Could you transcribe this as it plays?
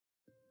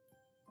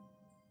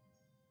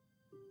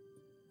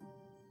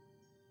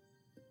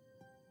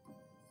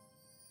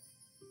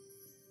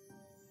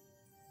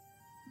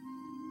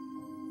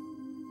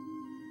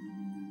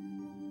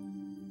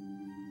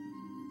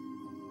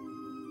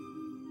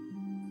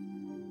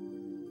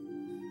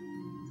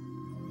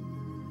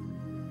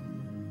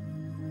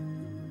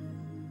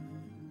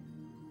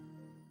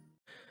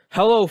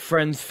Hello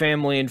friends,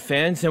 family, and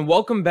fans, and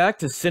welcome back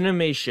to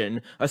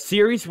Cinemation, a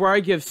series where I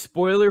give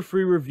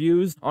spoiler-free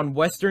reviews on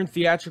Western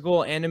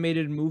theatrical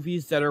animated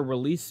movies that are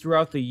released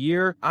throughout the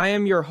year. I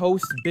am your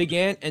host, Big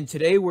Ant, and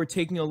today we're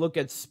taking a look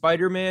at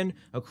Spider-Man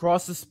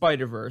Across the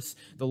Spiderverse,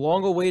 the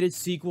long-awaited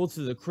sequel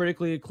to the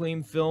critically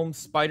acclaimed film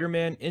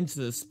Spider-Man Into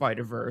the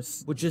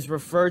Spiderverse, which is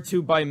referred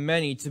to by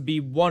many to be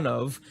one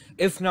of,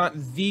 if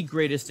not the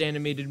greatest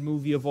animated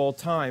movie of all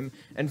time,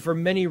 and for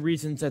many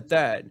reasons at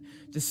that.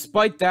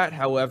 Despite that,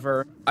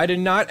 however, I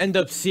did not end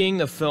up seeing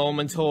the film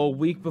until a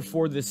week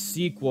before the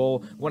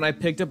sequel when I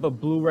picked up a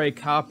Blu-ray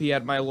copy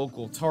at my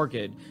local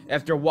Target.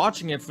 After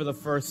watching it for the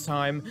first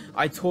time,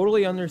 I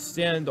totally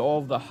understand all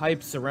of the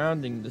hype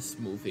surrounding this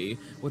movie,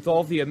 with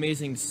all the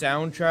amazing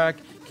soundtrack,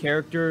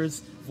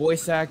 characters,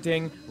 voice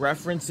acting,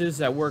 references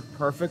that work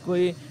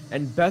perfectly,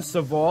 and best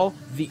of all,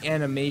 the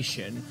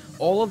animation.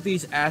 All of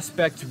these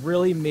aspects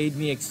really made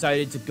me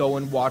excited to go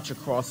and watch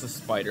Across the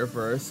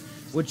Spider-Verse,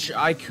 which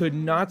I could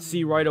not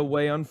see right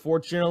away,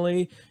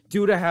 unfortunately,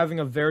 due to having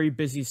a very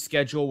busy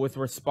schedule with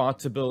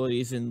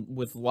responsibilities and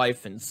with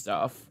life and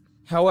stuff.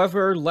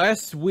 However,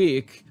 last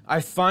week,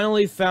 I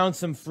finally found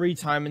some free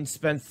time and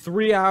spent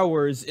 3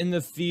 hours in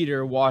the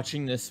theater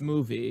watching this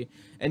movie.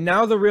 And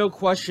now the real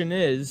question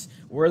is,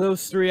 were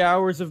those 3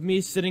 hours of me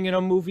sitting in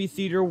a movie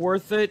theater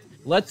worth it?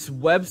 Let's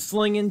web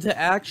sling into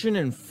action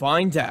and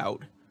find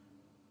out.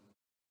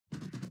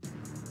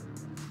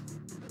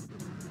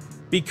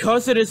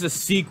 Because it is a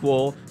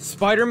sequel,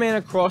 Spider-Man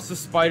Across the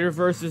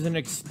Spider-Verse is an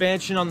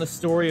expansion on the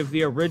story of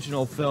the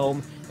original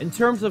film in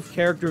terms of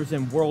characters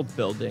and world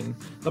building.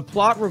 The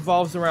plot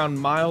revolves around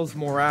Miles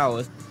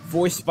Morales,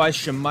 voiced by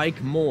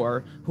Shemike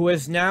Moore, who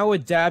has now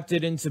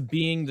adapted into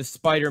being the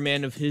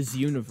Spider-Man of his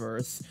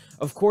universe.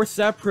 Of course,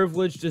 that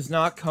privilege does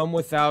not come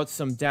without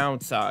some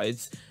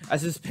downsides,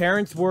 as his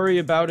parents worry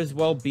about his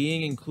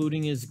well-being,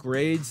 including his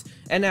grades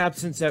and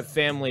absence at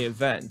family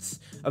events.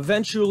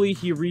 Eventually,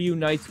 he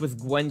reunites with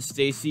Gwen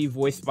Stacy,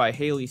 voiced by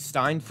Haley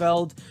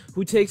Steinfeld,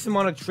 who takes him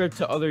on a trip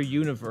to other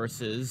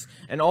universes,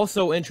 and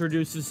also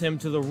introduces him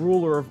to the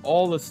ruler of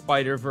all the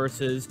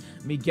Spider-Verses,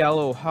 Miguel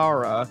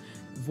O'Hara,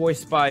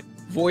 voiced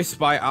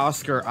by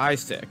Oscar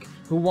Isaac,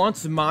 who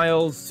wants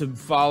Miles to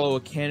follow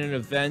a canon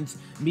event,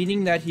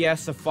 meaning that he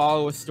has to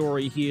follow a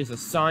story he is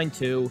assigned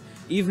to,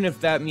 even if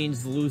that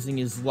means losing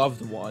his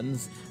loved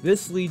ones.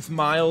 This leads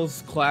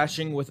Miles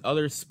clashing with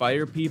other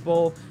Spider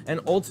people, and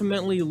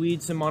ultimately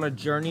leads him on a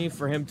journey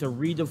for him to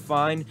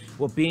redefine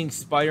what being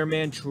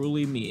Spider-Man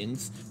truly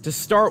means. To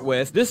start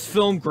with, this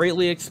film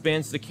greatly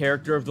expands the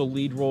character of the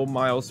lead role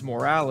Miles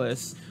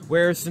Morales,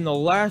 whereas in the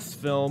last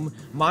film,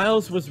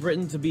 Miles was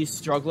written to be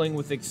struggling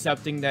with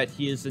accepting that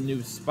he is the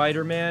new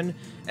Spider-Man,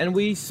 and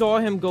we saw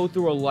him go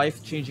through a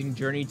life-changing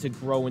journey to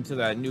grow into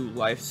that new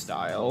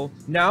lifestyle.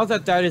 Now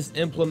that that is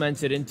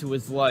implemented into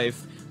his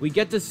life, we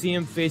get to see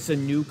him face a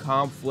new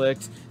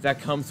conflict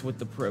that comes with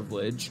the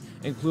privilege,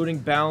 including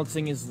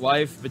balancing his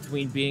life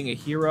between being a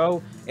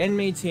hero and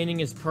maintaining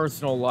his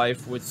personal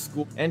life with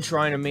school and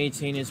trying to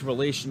maintain his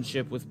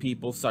relationship with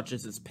people such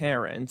as his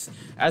parents.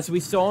 As we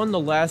saw in the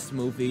last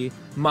movie,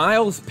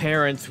 Miles'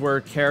 parents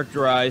were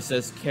characterized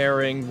as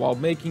caring while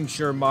making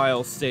sure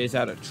Miles stays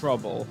out of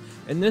trouble.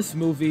 In this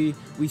movie,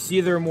 we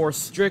see their more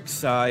strict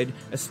side,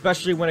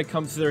 especially when it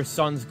comes to their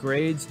son's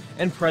grades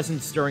and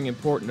presence during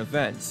important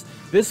events.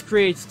 This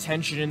creates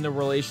tension in the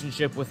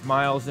relationship with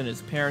Miles and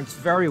his parents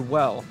very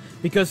well,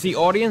 because the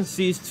audience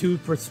sees two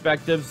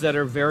perspectives that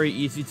are very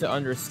easy to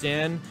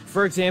understand.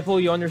 For example,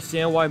 you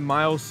understand why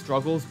Miles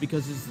struggles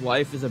because his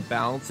life is a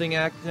balancing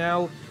act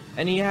now,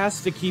 and he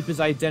has to keep his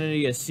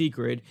identity a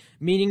secret,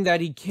 meaning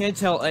that he can't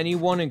tell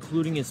anyone,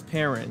 including his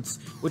parents,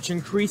 which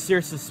increase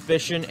their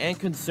suspicion and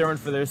concern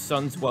for their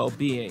son's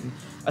well-being.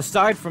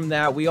 Aside from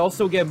that, we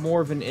also get more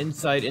of an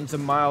insight into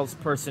Miles'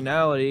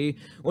 personality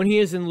when he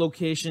is in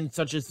locations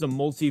such as the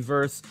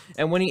multiverse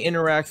and when he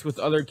interacts with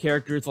other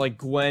characters like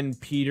Gwen,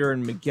 Peter,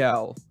 and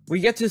Miguel. We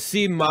get to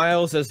see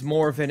Miles as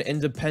more of an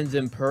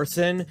independent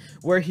person,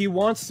 where he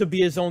wants to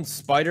be his own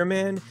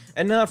Spider-Man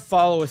and not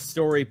follow a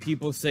story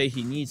people say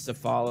he needs to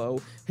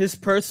follow. His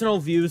personal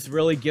views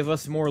really give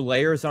us more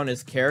layers on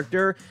his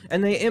character,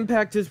 and they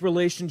impact his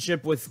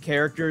relationship with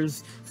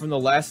characters from the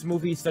last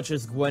movie such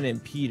as Gwen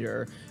and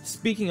Peter.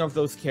 Speaking of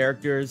those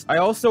characters, I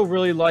also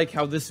really like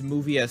how this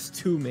movie has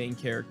two main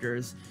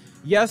characters.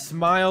 Yes,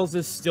 Miles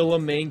is still a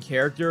main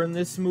character in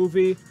this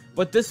movie,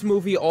 but this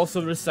movie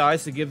also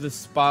decides to give the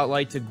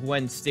spotlight to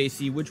Gwen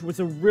Stacy, which was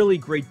a really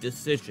great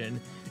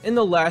decision. In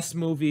the last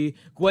movie,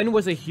 Gwen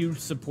was a huge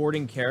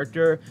supporting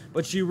character,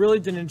 but she really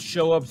didn't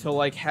show up till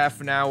like half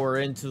an hour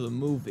into the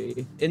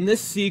movie. In this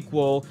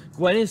sequel,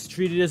 Gwen is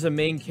treated as a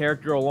main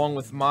character along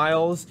with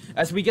Miles,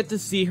 as we get to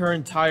see her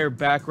entire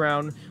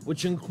background,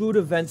 which include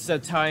events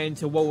that tie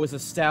into what was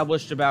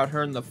established about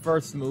her in the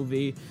first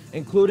movie,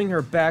 including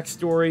her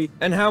backstory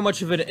and how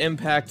much of an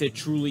impact it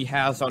truly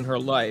has on her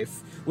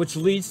life, which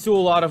leads to a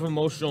lot of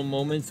emotional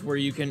moments where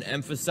you can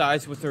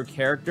emphasize with her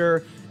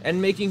character and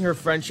making her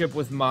friendship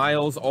with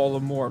Miles all the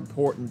more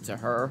important to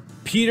her.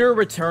 Peter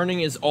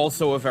returning is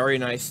also a very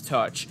nice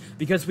touch,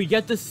 because we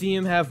get to see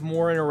him have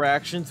more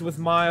interactions with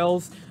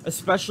Miles,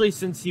 especially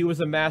since he was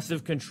a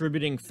massive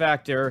contributing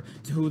factor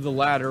to who the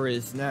latter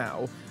is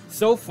now.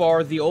 So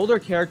far, the older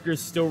characters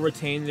still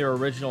retain their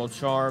original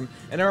charm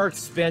and are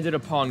expanded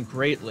upon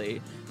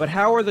greatly, but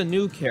how are the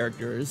new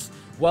characters?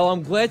 Well,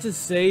 I'm glad to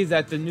say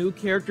that the new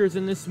characters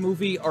in this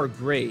movie are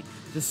great.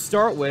 To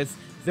start with,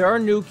 there are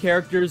new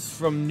characters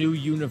from new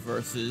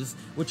universes,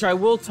 which I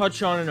will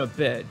touch on in a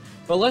bit,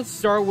 but let's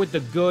start with the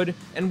good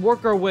and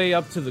work our way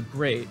up to the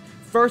great.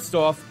 First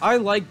off, I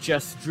like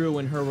Jess Drew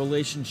and her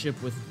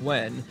relationship with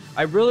Gwen.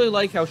 I really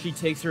like how she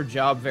takes her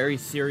job very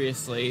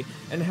seriously,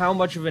 and how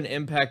much of an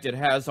impact it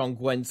has on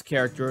Gwen's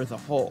character as a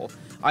whole.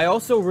 I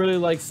also really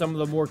like some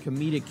of the more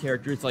comedic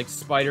characters like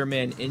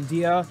Spider-Man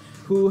India,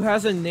 who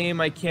has a name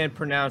I can't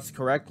pronounce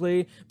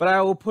correctly, but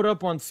I will put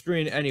up on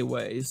screen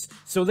anyways,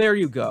 so there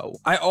you go.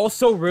 I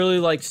also really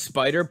like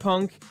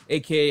Spider-Punk,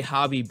 aka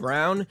Hobby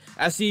Brown,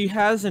 as he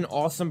has an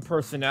awesome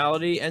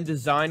personality and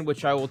design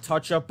which I will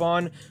touch up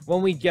on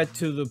when we get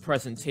to the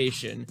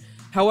presentation.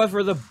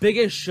 However, the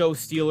biggest show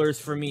stealers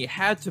for me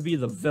had to be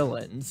the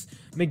villains.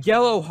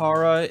 Miguel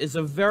O'Hara is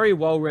a very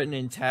well-written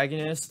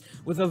antagonist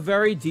with a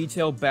very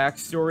detailed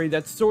backstory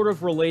that sort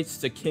of relates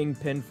to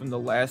Kingpin from the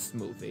last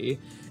movie,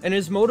 and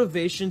his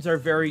motivations are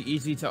very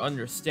easy to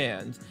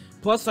understand.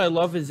 Plus, I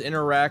love his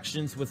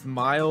interactions with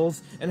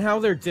Miles, and how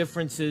their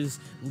differences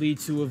lead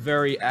to a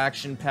very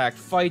action-packed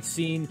fight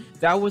scene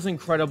that was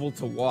incredible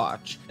to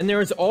watch. And there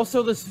is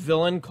also this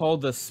villain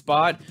called the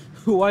Spot,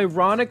 who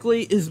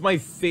ironically is my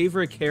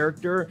favorite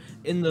character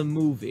in the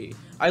movie.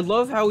 I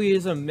love how he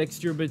is a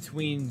mixture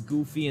between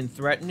goofy and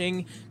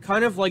threatening,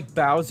 kind of like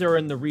Bowser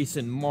in the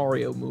recent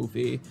Mario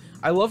movie.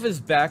 I love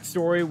his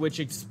backstory, which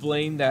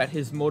explained that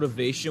his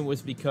motivation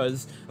was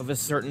because of a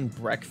certain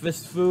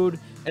breakfast food,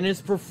 and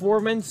his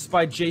performance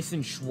by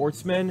Jason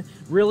Schwartzman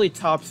really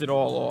tops it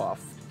all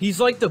off. He's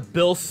like the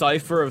Bill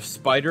Cipher of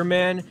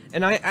Spider-Man,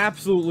 and I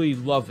absolutely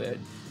love it.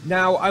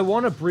 Now, I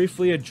want to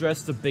briefly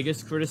address the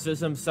biggest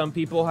criticism some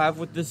people have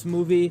with this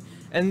movie,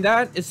 and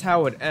that is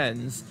how it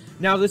ends.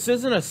 Now, this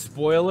isn't a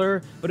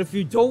spoiler, but if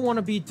you don't want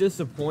to be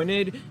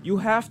disappointed, you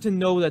have to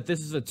know that this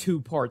is a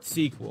two-part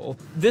sequel.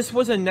 This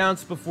was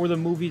announced before the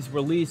movie's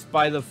release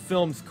by the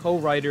film's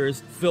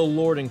co-writers Phil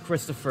Lord and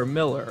Christopher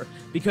Miller,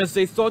 because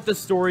they thought the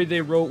story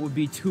they wrote would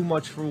be too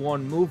much for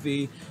one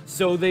movie,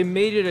 so they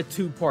made it a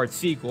two-part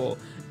sequel.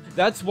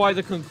 That's why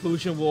the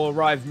conclusion will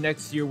arrive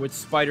next year with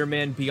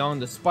Spider-Man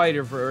Beyond the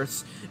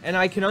Spiderverse, and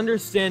I can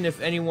understand if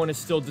anyone is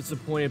still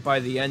disappointed by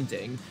the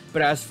ending,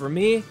 but as for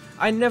me,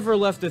 I never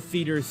left the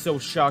theater so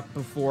shocked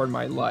before in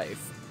my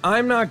life.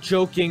 I'm not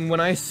joking when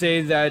I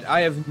say that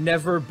I have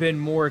never been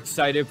more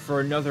excited for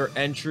another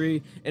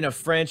entry in a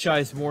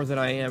franchise more than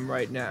I am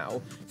right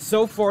now.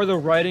 So far, the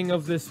writing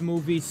of this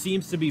movie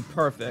seems to be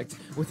perfect,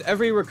 with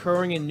every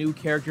recurring and new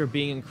character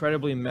being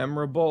incredibly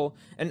memorable,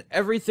 and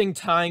everything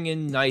tying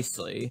in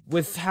nicely.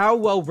 With how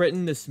well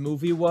written this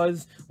movie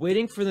was,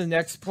 waiting for the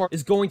next part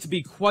is going to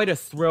be quite a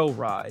thrill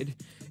ride.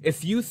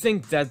 If you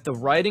think that the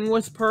writing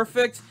was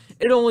perfect,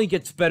 it only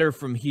gets better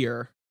from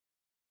here.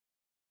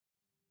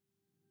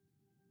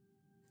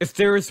 If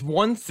there is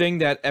one thing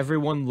that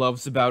everyone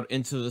loves about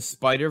Into the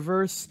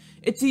Spider-Verse,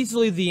 it's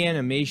easily the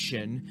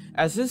animation,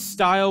 as this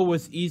style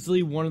was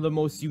easily one of the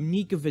most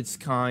unique of its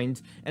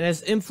kind, and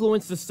has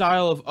influenced the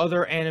style of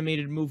other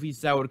animated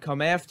movies that would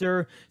come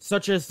after,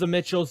 such as The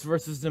Mitchells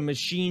vs. the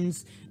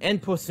Machines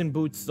and Puss in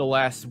Boots: The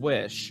Last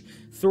Wish.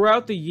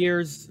 Throughout the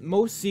years,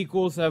 most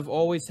sequels have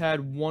always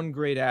had one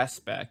great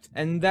aspect,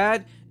 and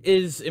that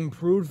is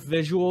improved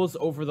visuals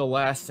over the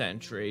last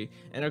century,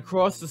 and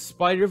Across the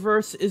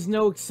Spider-Verse is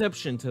no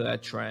exception to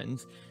that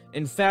trend.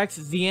 In fact,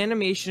 the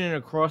animation in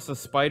Across the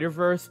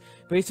Spider-Verse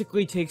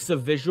basically takes the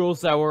visuals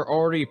that were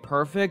already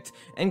perfect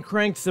and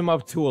cranks them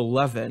up to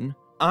 11.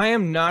 I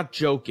am not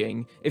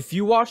joking. If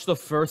you watch the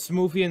first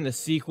movie and the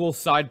sequel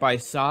side by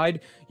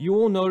side, you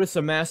will notice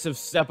a massive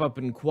step up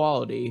in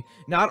quality.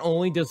 Not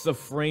only does the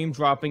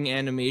frame-dropping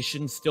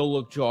animation still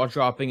look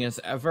jaw-dropping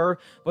as ever,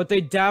 but they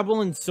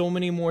dabble in so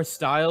many more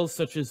styles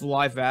such as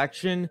live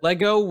action,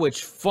 Lego,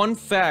 which, fun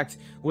fact,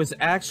 was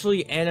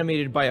actually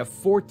animated by a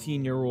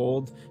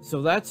 14-year-old,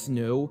 so that's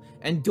new,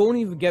 and don't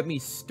even get me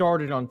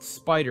started on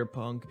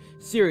Spider-Punk.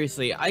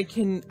 Seriously, I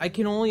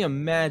can only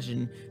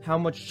imagine how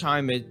much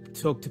time it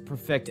took to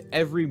perfect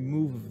every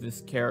move of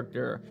this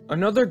character.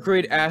 Another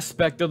great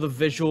aspect of the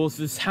visuals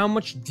is how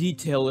much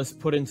detail is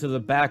put into the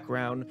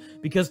background,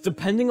 because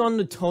depending on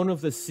the tone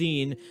of the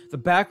scene, the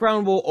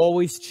background will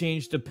always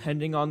change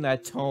depending on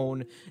that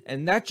tone,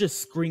 and that just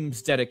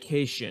screams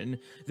dedication.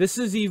 This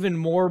is even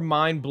more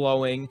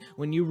mind-blowing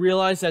when you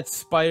realize that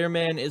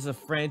Spider-Man is a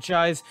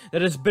franchise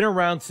that has been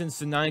around since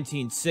the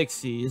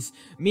 1960s,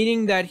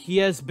 meaning that he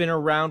has been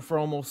around for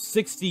almost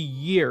 60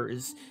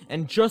 years,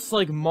 and just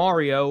like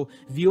Mario,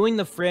 viewing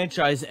the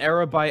franchise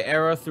era by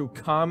era through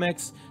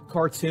comics,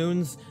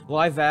 cartoons,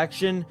 live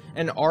action,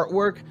 and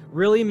artwork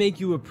really make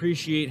you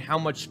appreciate how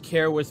much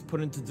care was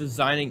put into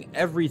designing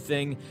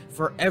everything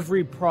for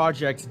every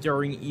project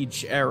during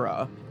each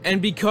era.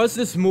 And because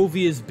this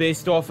movie is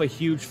based off a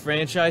huge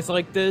franchise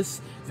like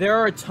this, there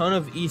are a ton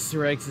of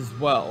Easter eggs as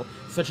well,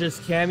 such as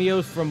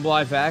cameos from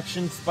live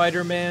action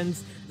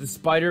Spider-Mans, the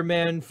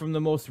Spider-Man from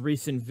the most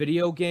recent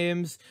video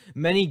games,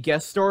 many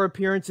guest star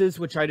appearances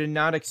which I did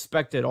not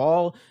expect at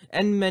all,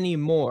 and many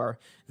more.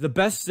 The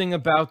best thing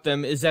about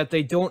them is that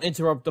they don't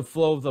interrupt the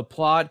flow of the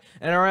plot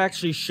and are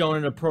actually shown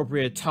at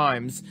appropriate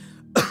times.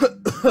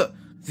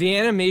 The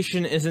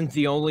animation isn't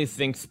the only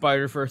thing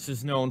Spider-Verse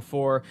is known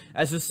for,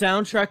 as the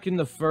soundtrack in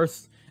the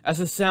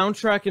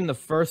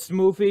first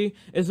movie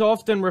is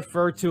often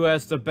referred to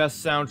as the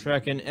best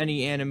soundtrack in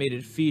any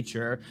animated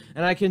feature,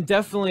 and I can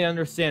definitely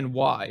understand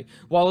why.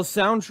 While the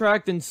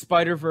soundtrack in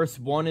Spider-Verse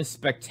 1 is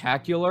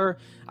spectacular,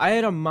 I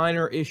had a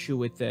minor issue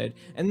with it,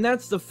 and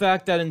that's the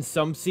fact that in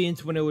some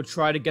scenes when it would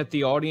try to get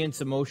the audience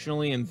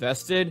emotionally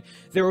invested,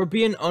 there would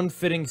be an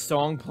unfitting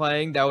song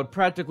playing that would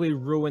practically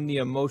ruin the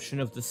emotion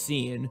of the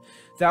scene.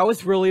 That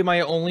was really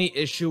my only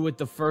issue with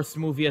the first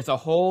movie as a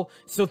whole,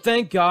 so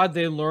thank God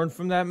they learned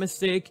from that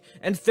mistake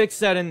and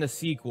fixed that in the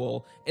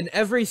sequel. In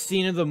every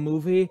scene of the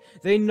movie,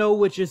 they know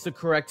which is the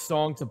correct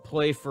song to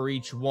play for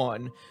each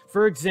one.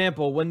 For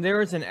example, when there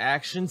is an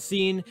action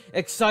scene,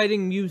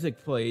 exciting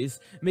music plays,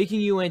 making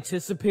you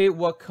anticipate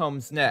what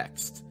comes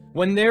next.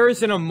 When there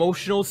is an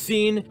emotional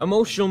scene,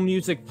 emotional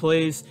music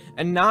plays,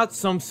 and not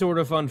some sort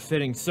of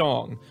unfitting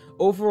song.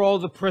 Overall,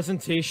 the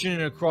presentation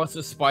in Across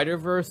the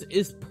Spider-Verse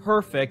is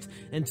perfect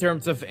in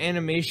terms of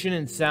animation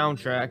and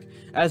soundtrack,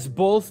 as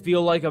both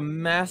feel like a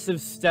massive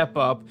step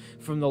up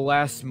from the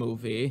last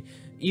movie,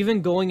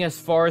 even going as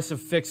far as to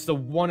fix the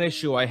one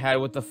issue I had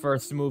with the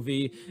first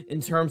movie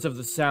in terms of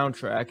the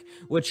soundtrack,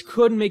 which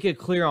could make it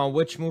clear on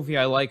which movie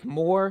I like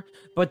more,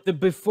 but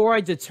before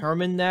I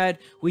determine that,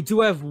 we do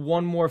have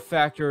one more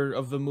factor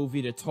of the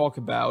movie to talk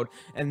about,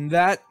 and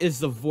that is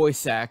the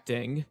voice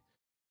acting.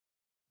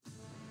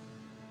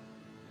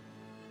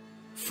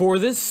 For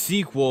this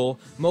sequel,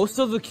 most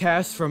of the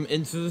cast from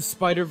Into the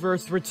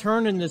Spider-Verse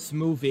return in this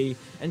movie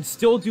and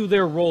still do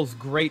their roles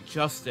great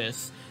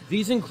justice.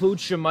 These include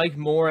Shemike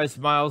Moore as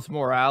Miles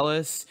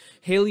Morales,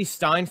 Haley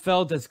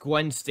Steinfeld as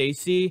Gwen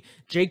Stacy,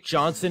 Jake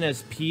Johnson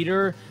as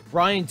Peter,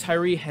 Brian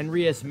Tyree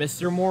Henry as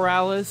Mr.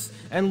 Morales,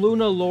 and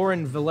Luna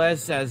Lauren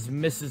Velez as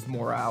Mrs.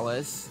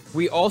 Morales.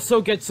 We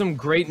also get some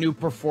great new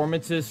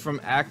performances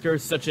from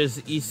actors such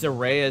as Issa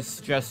Rae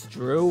as Jess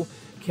Drew,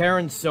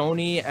 Karen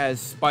Sony as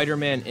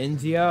Spider-Man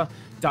India,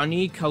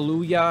 Dani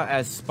Kaluuya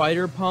as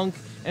Spider-Punk,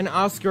 and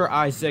Oscar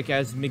Isaac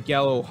as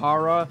Miguel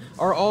O'Hara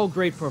are all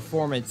great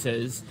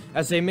performances,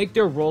 as they make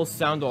their roles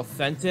sound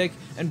authentic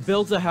and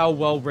build to how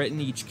well written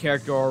each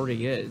character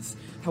already is.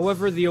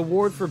 However, the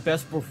award for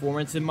best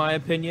performance, in my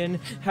opinion,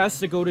 has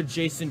to go to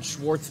Jason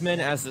Schwartzman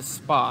as the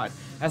Spot,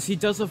 as he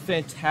does a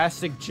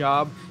fantastic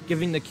job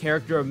giving the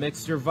character a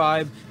mixture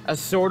vibe, a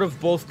sort of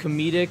both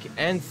comedic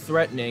and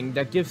threatening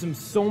that gives him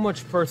so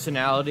much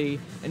personality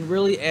and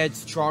really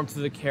adds charm to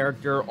the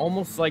character,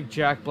 almost like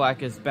Jack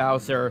Black as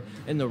Bowser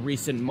in the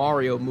recent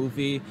Mario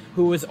movie,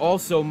 who was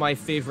also my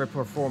favorite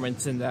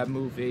performance in that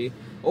movie.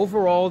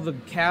 Overall, the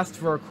cast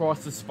for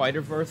Across the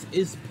Spider-Verse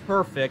is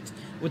perfect,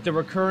 with the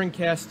recurring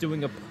cast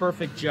doing a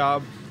perfect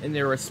job in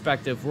their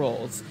respective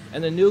roles,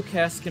 and the new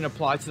cast can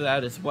apply to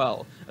that as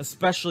well,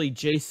 especially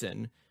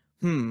Jason.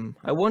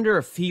 I wonder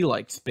if he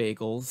likes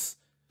bagels.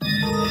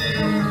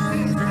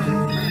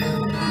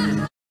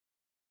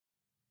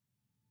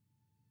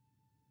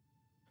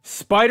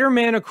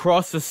 Spider-Man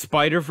Across the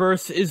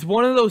Spider-Verse is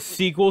one of those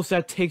sequels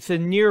that takes a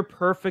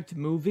near-perfect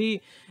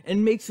movie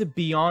and makes it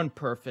beyond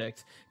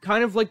perfect,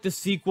 kind of like the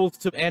sequels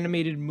to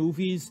animated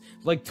movies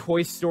like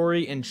Toy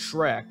Story and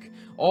Shrek.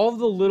 All of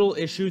the little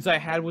issues I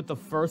had with the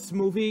first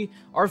movie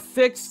are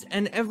fixed,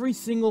 and every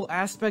single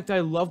aspect I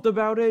loved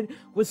about it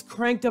was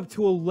cranked up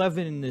to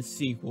 11 in this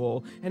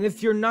sequel. And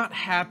if you're not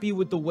happy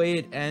with the way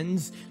it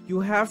ends,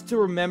 you have to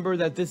remember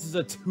that this is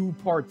a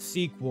two-part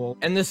sequel,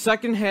 and the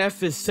second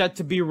half is set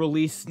to be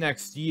released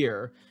next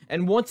year.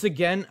 And once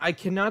again, I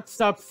cannot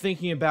stop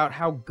thinking about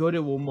how good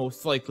it will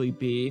most likely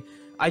be.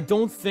 I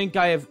don't think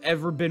I have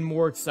ever been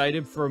more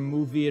excited for a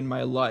movie in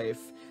my life.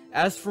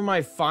 As for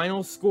my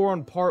final score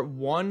on part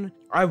 1,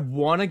 I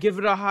want to give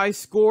it a high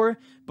score,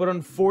 but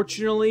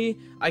unfortunately,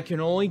 I can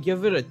only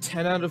give it a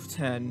 10 out of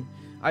 10.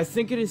 I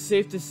think it is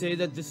safe to say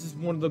that this is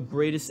one of the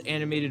greatest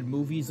animated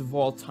movies of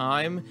all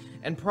time,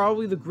 and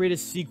probably the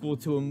greatest sequel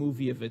to a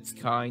movie of its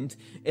kind.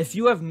 If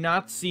you have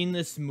not seen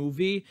this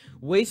movie,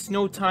 waste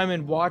no time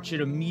and watch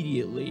it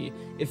immediately.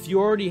 If you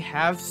already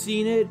have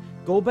seen it,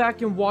 go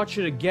back and watch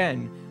it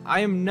again. I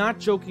am not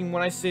joking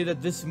when I say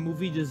that this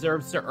movie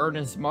deserves to earn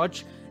as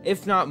much,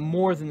 if not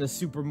more, than the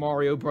Super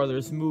Mario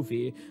Bros.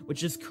 Movie,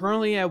 which is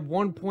currently at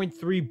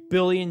 $1.3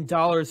 billion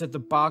at the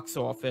box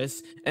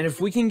office, and if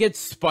we can get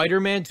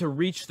Spider-Man to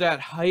reach that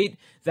height,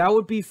 that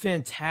would be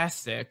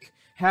fantastic.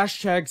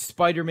 Hashtag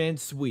Spider-Man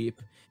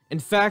sweep. In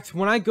fact,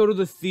 when I go to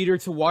the theater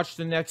to watch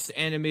the next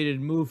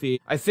animated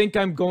movie, I think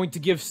I'm going to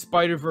give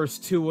Spider-Verse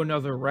 2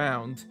 another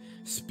round.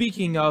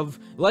 Speaking of,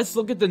 let's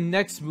look at the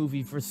next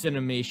movie for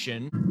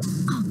Cinemation.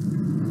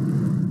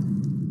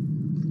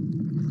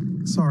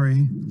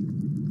 Sorry.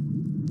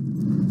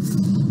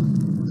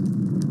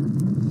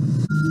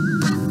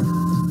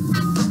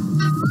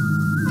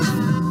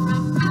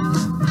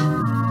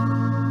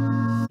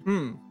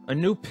 A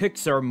new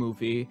Pixar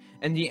movie,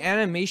 and the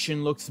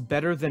animation looks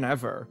better than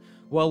ever.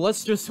 Well,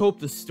 let's just hope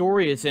the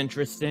story is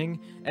interesting,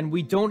 and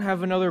we don't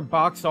have another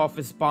box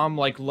office bomb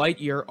like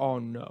Lightyear. Oh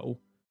no.